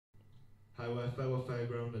Hi, we're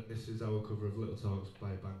Fairground, and this is our cover of Little Talks by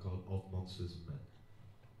a band called Of Monsters and Men.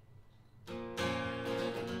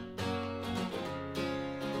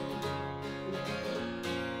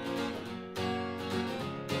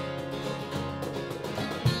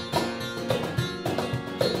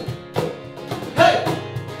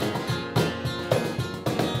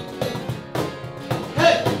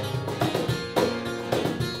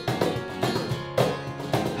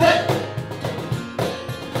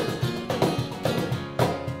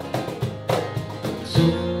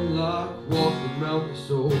 Walking around this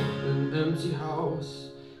old and empty house.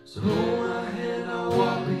 So hold my hand, I'll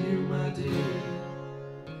walk with you, my dear.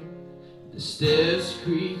 The stairs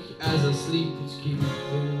creak as I sleep, it's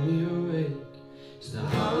keeping me awake. It's the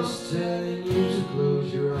house telling you to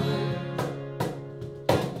close your eyes.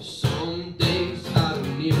 Some days I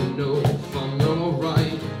don't even know if I'm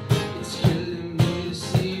alright. It's killing me to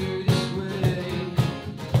see you this way.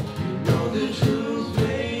 You know the truth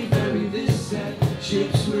may vary, this sad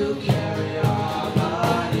ships will carry our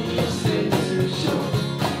bodies into shore.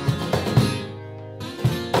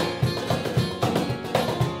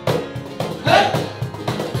 Hey!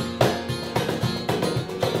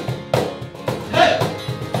 Hey!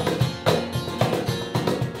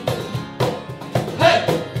 Hey!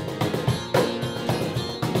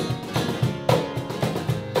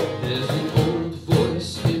 There's an old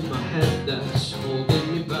voice in my head that's holding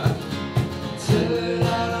me back. Tell it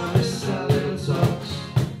that I miss our little talks.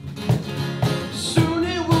 Soon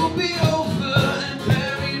it will be over and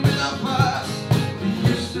buried with our past. We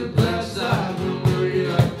used to blast out when we were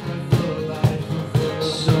young.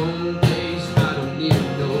 Some days I don't even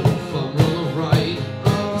know if I'm wrong or right.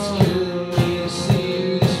 It's killing me to see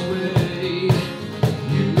you this way.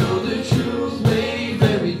 You know the truth may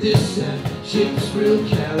vary, this and ships will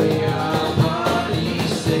carry our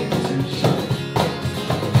bodies safe to shore.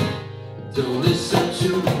 Don't listen to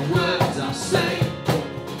the words I say.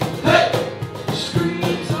 Hey!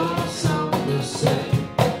 Screams all sound the same.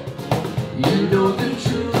 You know the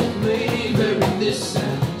truth may vary, this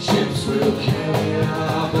and ships will carry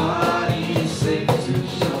our bodies safe to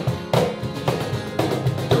shore.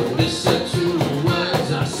 Don't listen to the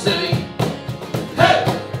words I say. Hey!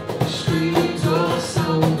 Screams all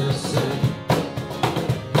sound the same.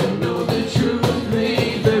 You know the truth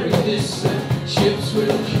may vary, this and ships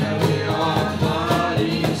will carry our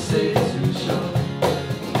bodies safe to shore.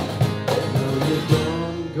 Now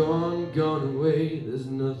you're gone away, there's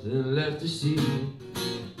nothing left to see.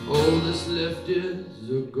 All that's left is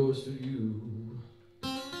a ghost of you.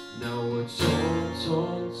 Now we're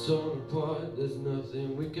torn apart, there's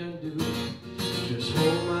nothing we can do. Just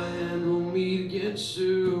hold my hand, we'll meet again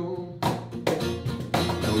soon.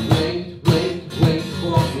 Now wait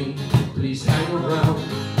for me, please hang around.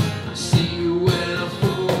 I see you when I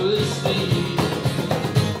fall asleep.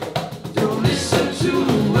 Don't listen to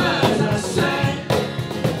the words I say.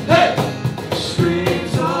 Hey!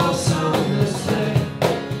 Screams all sound the same.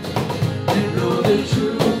 You know the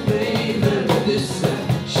truth may vary, this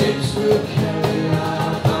and ships will carry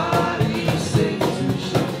our bodies safe to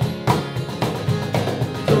shore.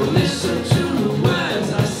 Don't listen to the words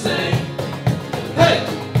I say. Hey!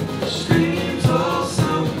 Screams all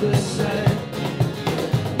sound the same.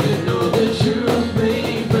 You know the truth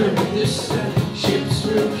may vary, this and ships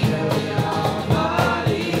will carry our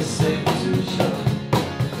bodies safe to shore.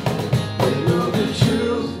 You know the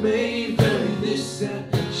truth may vary, this and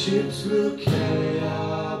ships will carry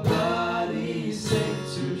our bodies safe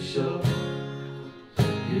to shore.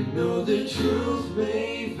 You know the truth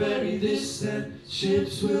may vary, this and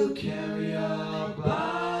ships will carry our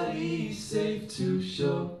bodies safe to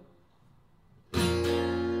shore.